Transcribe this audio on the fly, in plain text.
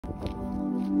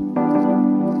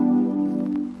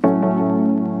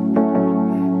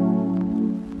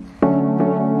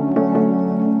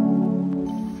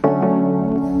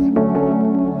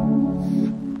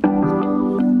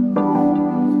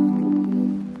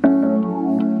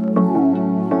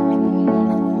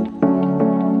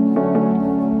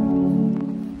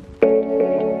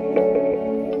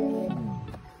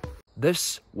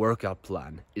This workout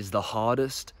plan is the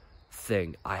hardest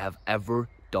thing I have ever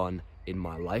done in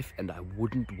my life, and I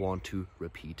wouldn't want to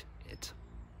repeat it.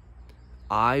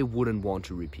 I wouldn't want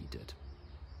to repeat it.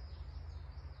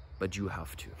 But you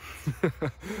have to.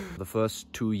 The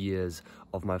first 2 years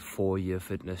of my 4-year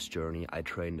fitness journey, I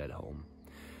trained at home.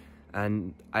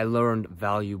 And I learned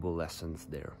valuable lessons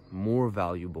there, more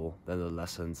valuable than the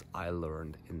lessons I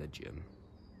learned in the gym.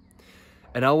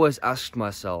 And I always asked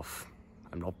myself,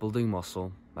 I'm not building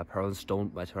muscle. My parents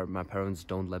don't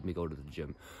let me go to the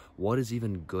gym. What is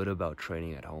even good about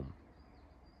training at home?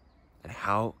 And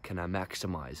how can I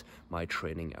maximize my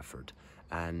training effort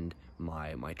and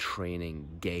my training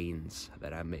gains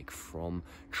that I make from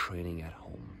training at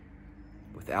home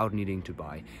without needing to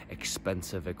buy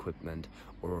expensive equipment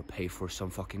or pay for some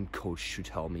fucking coach to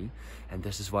tell me? And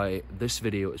this is why this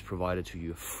video is provided to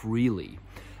you freely,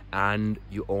 and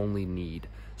you only need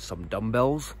some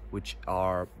dumbbells, which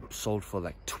are sold for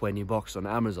like 20 bucks on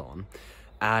Amazon,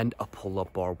 and a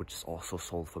pull-up bar, which is also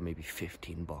sold for maybe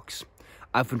 15 bucks.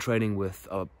 I've been training with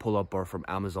a pull-up bar from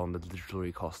Amazon that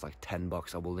literally costs like 10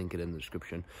 bucks. I will link it in the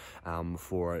description,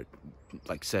 for,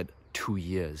 like I said, 2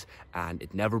 years, and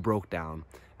it never broke down,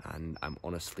 and I'm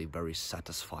honestly very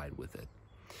satisfied with it.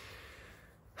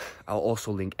 I'll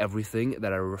also link everything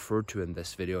that I referred to in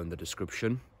this video in the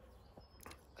description.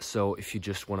 So if you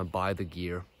just want to buy the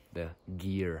gear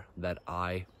that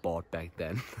I bought back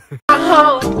then.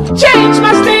 Change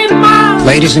my state of mind.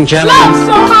 Ladies and gentlemen, Love's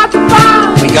so hard to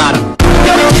find. we got him.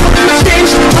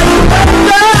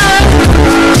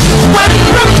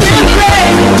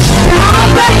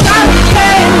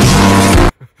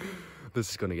 This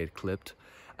is gonna get clipped.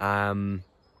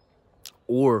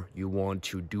 Or you want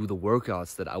to do the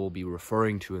workouts that I will be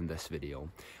referring to in this video,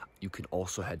 you can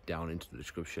also head down into the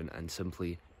description and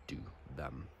simply do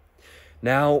them.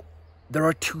 Now, there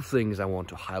are 2 things I want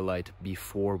to highlight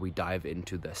before we dive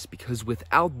into this, because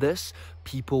without this,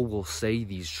 people will say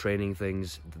these training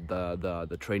things,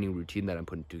 the training routine that I'm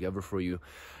putting together for you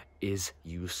is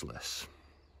useless.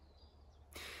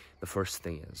 The first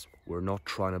thing is, we're not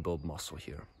trying to build muscle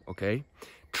here, okay?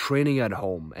 Training at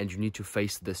home, and you need to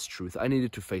face this truth. I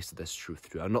needed to face this truth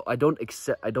too. I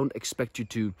don't expect you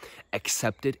to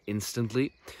accept it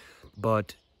instantly,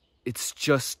 but it's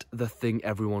just the thing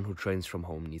everyone who trains from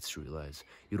home needs to realize.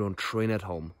 You don't train at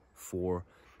home for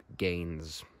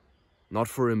gains, not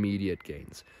for immediate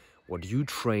gains. What you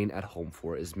train at home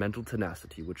for is mental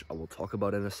tenacity, which I will talk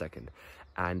about in a second,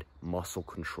 and muscle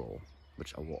control,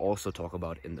 which I will also talk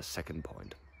about in the second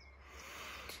point.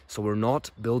 So we're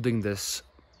not building this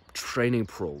training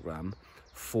program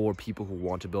for people who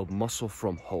want to build muscle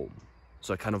from home.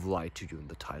 So I kind of lied to you in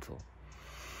the title.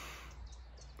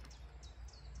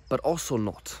 But also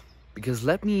not, because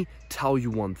let me tell you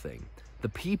one thing. The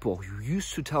people who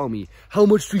used to tell me, how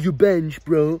much do you bench,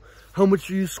 bro? How much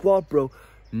do you squat, bro?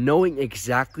 Knowing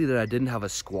exactly that I didn't have a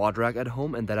squat rack at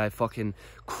home and that I fucking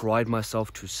cried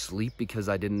myself to sleep because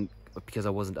I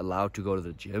wasn't allowed to go to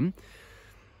the gym.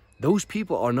 Those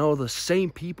people are now the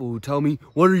same people who tell me,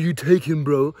 what are you taking,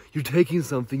 bro? You're taking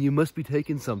something. You must be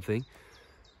taking something.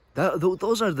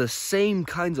 Those are the same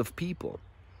kinds of people,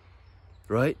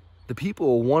 right? The people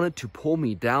who wanted to pull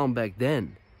me down back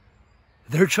then,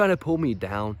 they're trying to pull me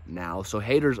down now. So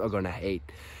haters are going to hate.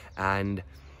 And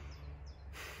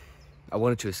I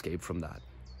wanted to escape from that.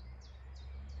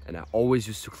 And I always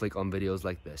used to click on videos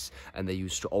like this, and they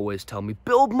used to always tell me,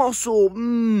 build muscle,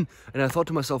 And I thought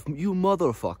to myself, you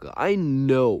motherfucker, I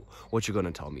know what you're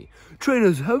gonna tell me. Train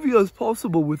as heavy as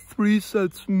possible with 3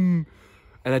 sets, And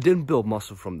I didn't build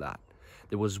muscle from that.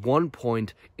 There was one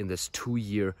point in this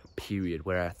 2-year period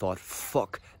where I thought,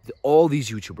 fuck all these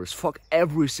YouTubers, fuck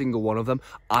every single one of them.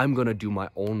 I'm gonna do my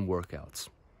own workouts.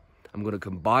 I'm going to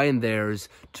combine theirs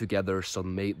together so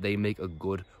they make a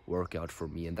good workout for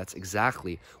me. And that's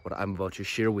exactly what I'm about to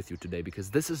share with you today, because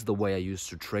this is the way I used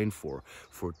to train for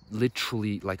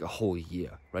literally like a whole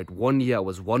year, right? 1 year I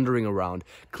was wandering around,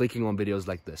 clicking on videos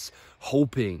like this,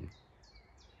 hoping,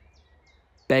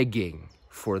 begging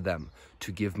for them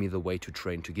to give me the way to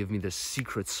train, to give me the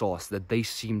secret sauce that they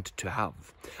seemed to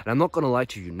have. And I'm not going to lie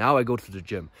to you, now I go to the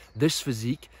gym. This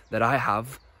physique that I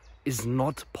have is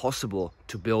not possible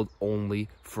to build only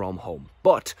from home.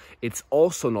 But it's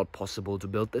also not possible to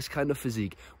build this kind of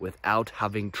physique without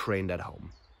having trained at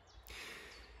home.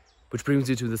 Which brings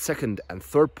you to the second and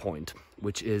third point,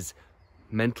 which is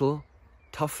mental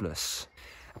toughness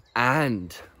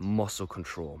and muscle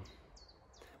control.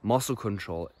 Muscle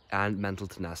control and mental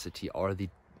tenacity are the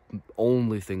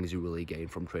only things you really gain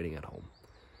from training at home.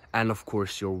 And of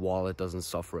course, your wallet doesn't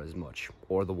suffer as much,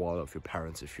 or the wallet of your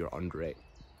parents if you're underage,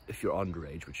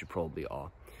 which you probably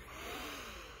are.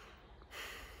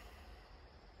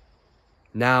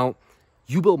 Now,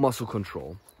 you build muscle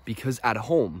control because at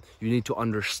home, you need to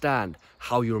understand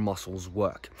how your muscles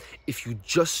work. If you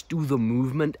just do the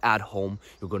movement at home,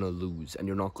 you're going to lose and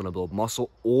you're not going to build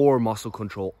muscle or muscle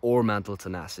control or mental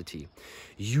tenacity.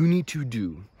 You need to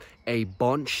do a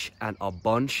bunch and a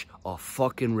bunch of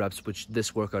fucking reps, which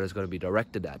this workout is going to be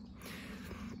directed at,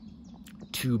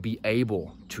 to be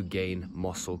able to gain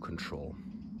muscle control.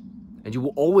 And you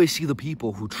will always see the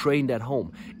people who trained at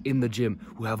home in the gym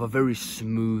who have a very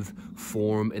smooth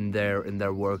form in their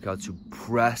workouts, who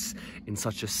press in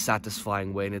such a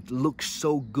satisfying way, and it looks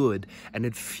so good and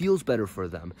it feels better for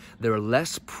them. They're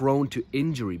less prone to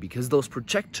injury because those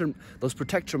protector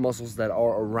muscles that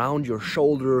are around your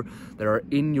shoulder, that are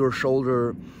in your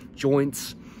shoulder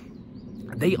joints,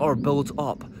 they are built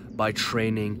up by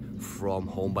training from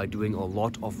home, by doing a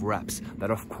lot of reps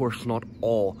that of course not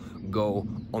all go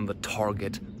on the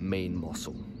target main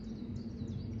muscle.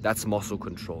 That's muscle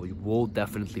control. You will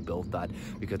definitely build that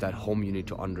because at home you need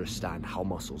to understand how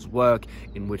muscles work,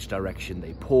 in which direction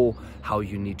they pull, how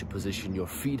you need to position your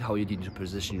feet, how you need to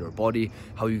position your body,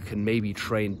 how you can maybe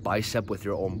train bicep with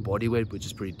your own body weight, which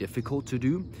is pretty difficult to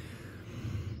do.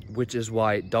 Which is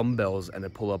why dumbbells and a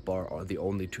pull-up bar are the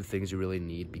only two things you really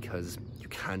need, because you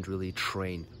can't really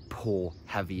train pull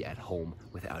heavy at home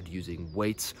without using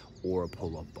weights or a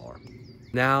pull-up bar.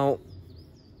 Now,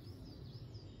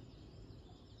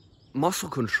 muscle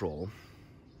control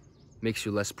makes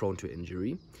you less prone to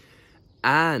injury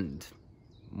and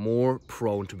more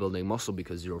prone to building muscle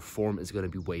because your form is going to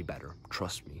be way better.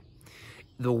 Trust me.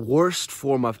 The worst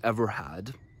form I've ever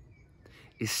had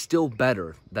is still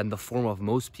better than the form of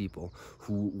most people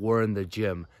who were in the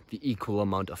gym the equal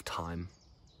amount of time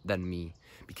than me.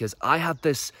 Because I had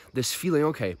this feeling,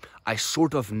 okay, I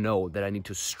sort of know that I need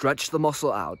to stretch the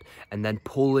muscle out and then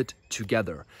pull it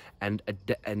together and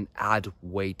add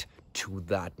weight to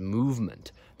that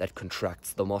movement that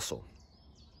contracts the muscle.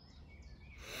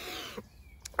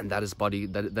 And that is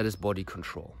body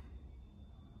control.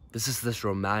 This is this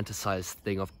romanticized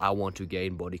thing of I want to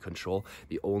gain body control.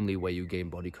 The only way you gain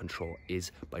body control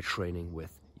is by training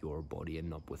with your body and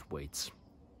not with weights.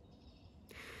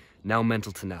 Now,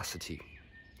 mental tenacity.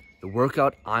 The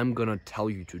workout I'm gonna tell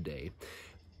you today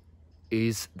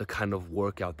is the kind of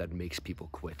workout that makes people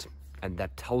quit, and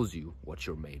that tells you what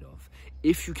you're made of.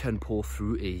 If you can pull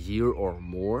through a year or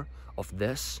more of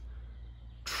this,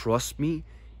 trust me,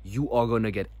 you are going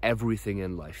to get everything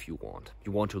in life you want.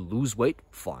 You want to lose weight?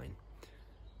 Fine.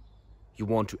 You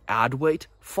want to add weight?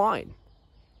 Fine.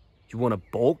 You want to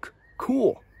bulk?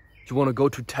 Cool. You want to go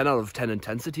to 10 out of 10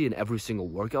 intensity in every single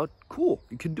workout? Cool.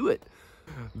 You can do it.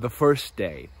 The first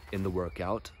day in the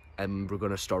workout, and we're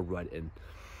going to start right in,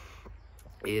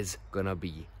 is going to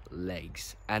be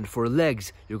legs. And for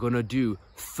legs, you're going to do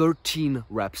 13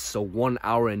 reps, so 1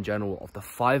 hour in general, of the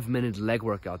 5-minute leg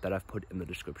workout that I've put in the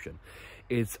description.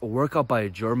 It's a workout by a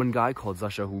German guy called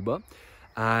Sascha Huber,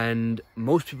 and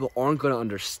most people aren't going to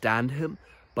understand him,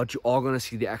 but you are going to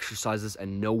see the exercises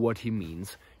and know what he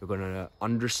means. You're going to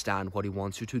understand what he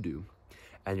wants you to do,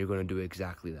 and you're going to do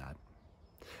exactly that.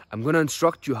 I'm going to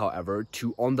instruct you, however,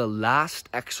 to, on the last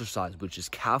exercise, which is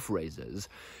calf raises,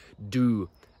 do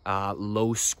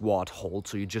low squat hold.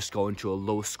 So you just go into a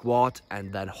low squat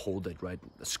and then hold it, right?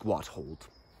 A squat hold.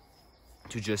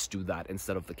 To just do that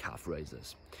instead of the calf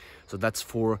raises. So that's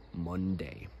for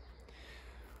Monday.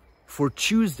 For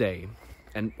Tuesday,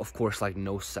 and of course, like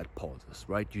no set pauses,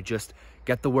 right? You just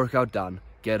get the workout done,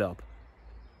 get up,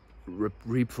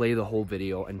 replay the whole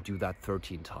video and do that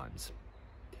 13 times.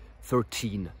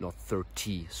 13, not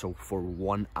 30. So for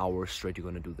 1 hour straight, you're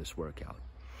going to do this workout.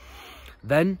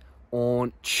 Then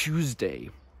on Tuesday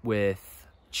with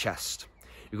chest,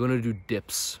 you're going to do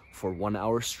dips for 1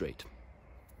 hour straight.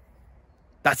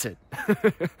 That's it.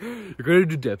 You're going to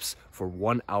do dips for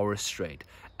 1 hour straight.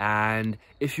 And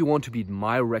if you want to beat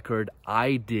my record,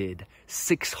 I did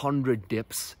 600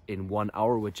 dips in 1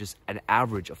 hour, which is an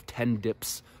average of 10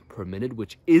 dips per minute,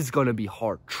 which is going to be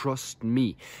hard. Trust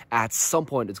me, at some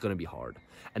point it's going to be hard.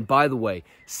 And by the way,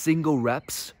 single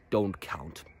reps don't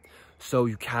count. So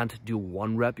you can't do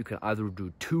 1 rep. You can either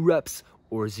do 2 reps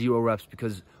or 0 reps,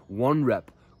 because 1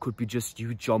 rep could be just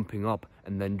you jumping up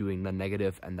and then doing the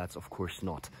negative, and that's of course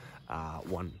not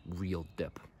one real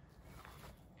dip.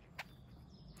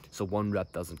 So 1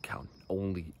 rep doesn't count,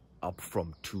 only up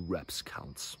from 2 reps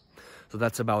counts. So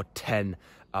that's about 10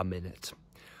 a minute.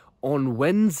 On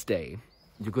Wednesday,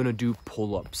 you're gonna do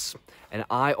pull-ups, and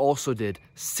I also did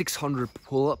 600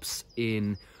 pull-ups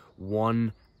in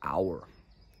 1 hour.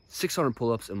 600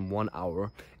 pull-ups in 1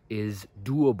 hour is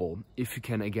doable if you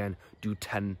can, again, do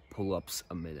 10 pull-ups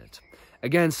a minute.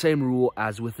 Again, same rule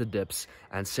as with the dips,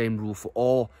 and same rule for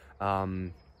all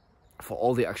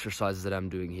the exercises that I'm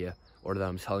doing here, or that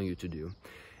I'm telling you to do.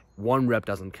 1 rep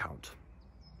doesn't count.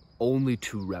 Only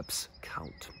 2 reps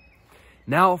count.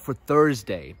 Now for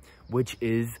Thursday, which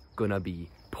is gonna be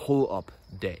pull-up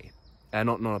day.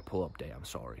 Not a pull-up day, I'm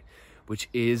sorry. Which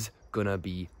is gonna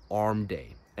be arm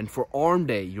day. And for arm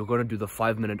day, you're gonna do the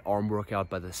 5-minute arm workout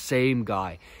by the same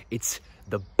guy. It's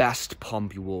the best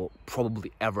pump you will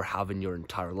probably ever have in your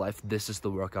entire life. This is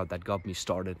the workout that got me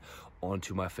started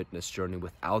onto my fitness journey.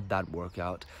 Without that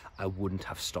workout, I wouldn't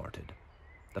have started.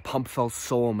 The pump felt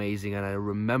so amazing, and I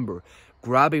remember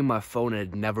grabbing my phone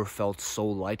and it never felt so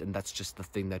light, and that's just the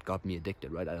thing that got me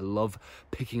addicted, right? I love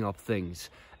picking up things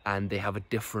and they have a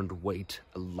different weight,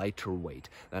 a lighter weight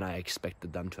than I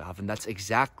expected them to have. And that's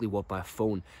exactly what my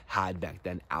phone had back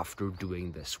then after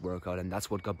doing this workout. And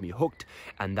that's what got me hooked.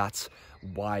 And that's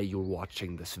why you're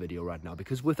watching this video right now.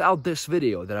 Because without this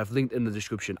video that I've linked in the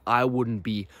description, I wouldn't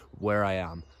be where I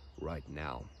am right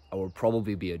now. I would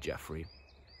probably be a Jeffrey.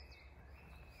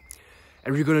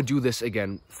 And you're gonna do this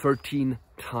again 13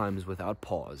 times without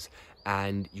pause.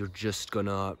 And you're just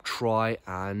gonna try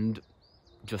and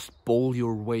just bowl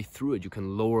your way through it. You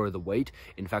can lower the weight.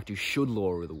 In fact, you should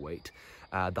lower the weight.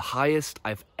 The highest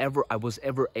I was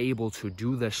ever able to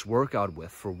do this workout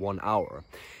with for 1 hour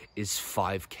is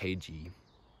 5 kg.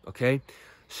 Okay,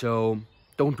 so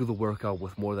don't do the workout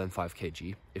with more than 5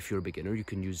 kg. If you're a beginner, you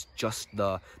can use just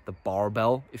the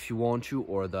barbell if you want to,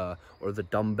 or the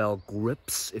dumbbell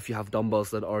grips if you have dumbbells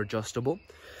that are adjustable.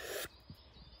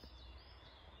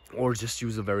 Or just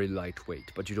use a very light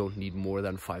weight, but you don't need more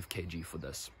than 5 kg for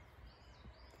this.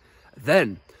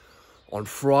 Then, on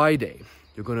Friday,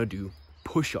 you're gonna do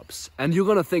push-ups. And you're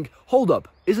gonna think, hold up,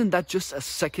 isn't that just a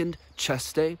second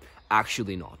chest day?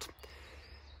 Actually not.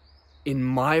 In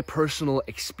my personal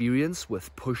experience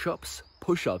with push-ups,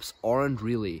 push-ups aren't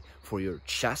really for your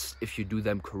chest if you do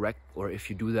them correct, or if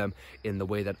you do them in the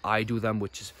way that I do them,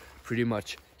 which is pretty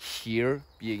much here,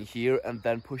 being here, and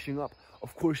then pushing up.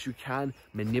 Of course, you can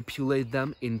manipulate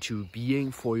them into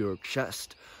being for your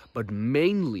chest, but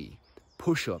mainly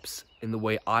push-ups, in the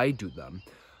way I do them,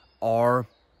 are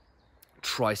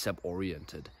tricep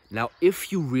oriented. Now,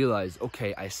 if you realize,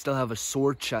 okay, I still have a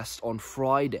sore chest on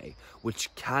Friday, which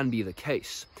can be the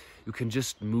case, you can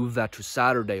just move that to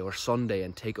Saturday or Sunday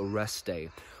and take a rest day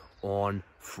on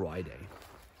Friday.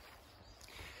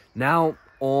 Now,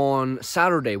 on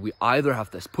Saturday, we either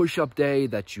have this push-up day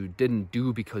that you didn't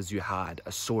do because you had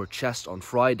a sore chest on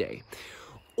Friday,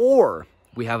 or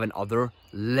we have another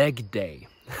leg day.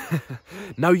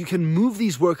 Now, you can move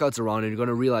these workouts around and you're going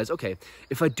to realize, okay,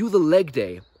 if I do the leg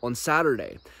day on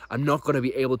Saturday, I'm not going to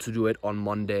be able to do it on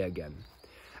Monday again.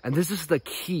 And this is the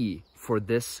key for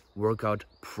this workout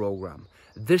program.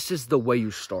 This is the way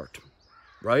you start,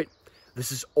 right?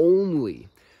 This is only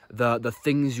the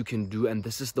things you can do, and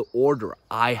this is the order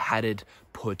I had it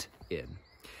put in.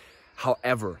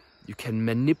 However, you can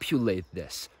manipulate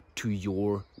this to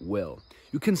your will.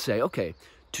 You can say, okay,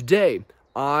 today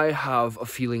I have a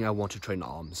feeling I want to train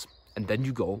arms. And then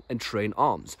you go and train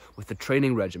arms with the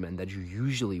training regimen that you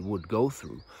usually would go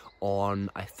through on,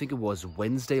 I think it was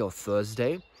Wednesday or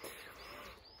Thursday.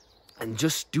 And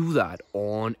just do that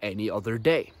on any other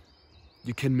day.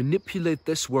 You can manipulate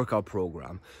this workout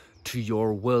program to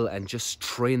your will and just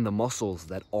train the muscles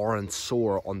that aren't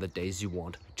sore on the days you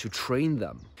want to train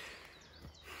them.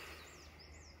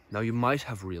 Now, you might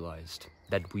have realized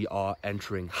that we are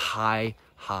entering high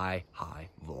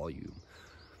volume.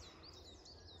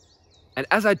 And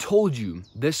as I told you,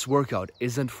 this workout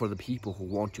isn't for the people who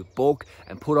want to bulk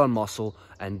and put on muscle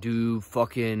and do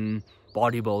fucking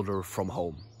bodybuilder from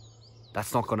home.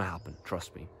 That's not gonna happen,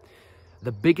 trust me.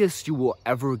 The biggest you will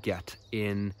ever get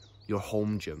in your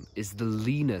home gym is the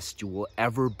leanest you will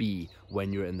ever be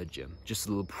when you're in the gym. Just a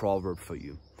little proverb for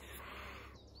you.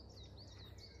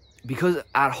 Because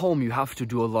at home you have to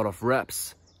do a lot of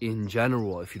reps in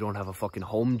general if you don't have a fucking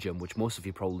home gym, which most of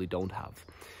you probably don't have,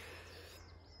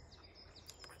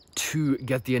 to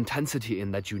get the intensity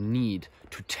in that you need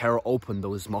to tear open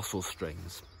those muscle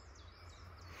strings.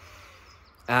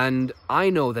 And I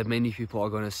know that many people are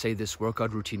going to say this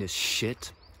workout routine is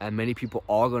shit. And many people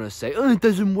are going to say, oh, it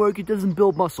doesn't work, it doesn't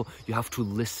build muscle. You have to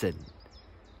listen.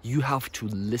 You have to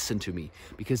listen to me.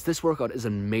 Because this workout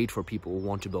isn't made for people who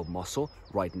want to build muscle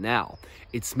right now.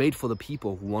 It's made for the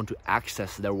people who want to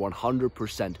access their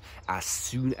 100% as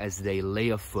soon as they lay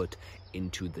a foot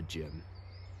into the gym.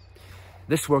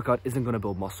 This workout isn't going to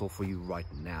build muscle for you right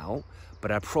now,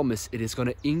 but I promise it is going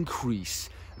to increase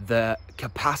the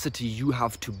capacity you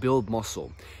have to build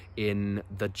muscle in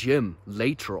the gym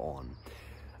later on.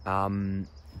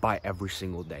 by every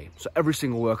single day. So every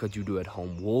single workout you do at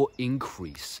home will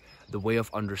increase the way of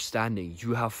understanding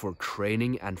you have for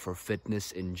training and for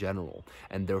fitness in general,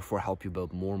 and therefore help you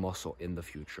build more muscle in the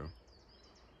future.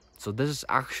 So this is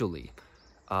actually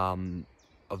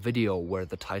a video where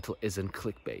the title isn't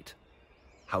clickbait.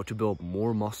 How to build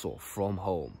more muscle from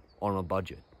home on a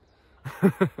budget.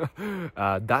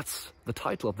 That's the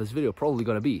title of this video probably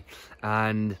going to be.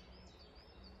 And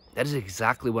that is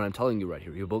exactly what I'm telling you right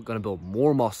here. You're going to build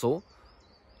more muscle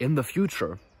in the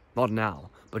future, not now,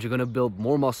 but you're going to build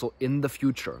more muscle in the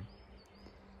future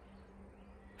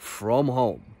from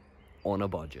home on a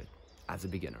budget as a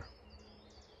beginner.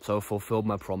 So I fulfilled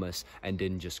my promise and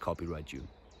didn't just copyright you.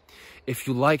 If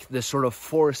you like this sort of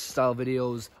forest style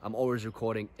videos, I'm always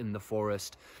recording in the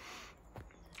forest.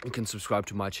 You can subscribe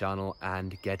to my channel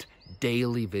and get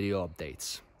daily video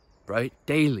updates, right?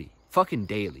 Daily, fucking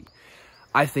daily.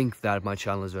 I think that my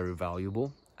channel is very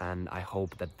valuable, and I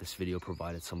hope that this video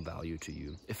provided some value to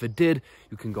you. If it did,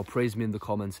 you can go praise me in the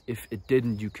comments. If it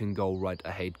didn't, you can go write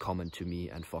a hate comment to me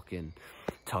and fucking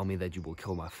tell me that you will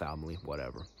kill my family,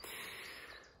 whatever.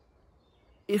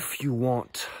 If you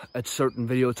want a certain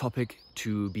video topic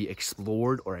to be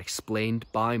explored or explained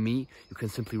by me, you can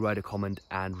simply write a comment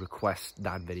and request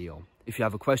that video. If you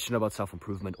have a question about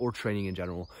self-improvement or training in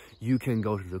general, you can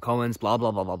go to the comments, blah,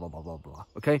 blah, blah, blah, blah, blah, blah, blah.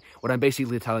 Okay? What I'm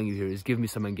basically telling you here is give me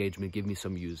some engagement, give me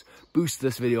some views. Boost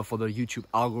this video for the YouTube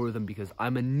algorithm because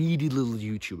I'm a needy little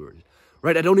YouTuber.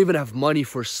 Right? I don't even have money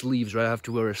for sleeves, right? I have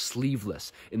to wear a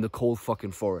sleeveless in the cold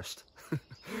fucking forest.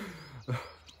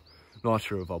 Not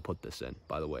sure if I'll put this in,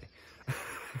 by the way.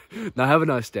 Now have a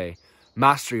nice day.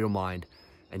 Master your mind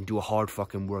and do a hard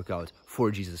fucking workout for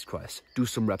Jesus Christ. Do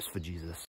some reps for Jesus.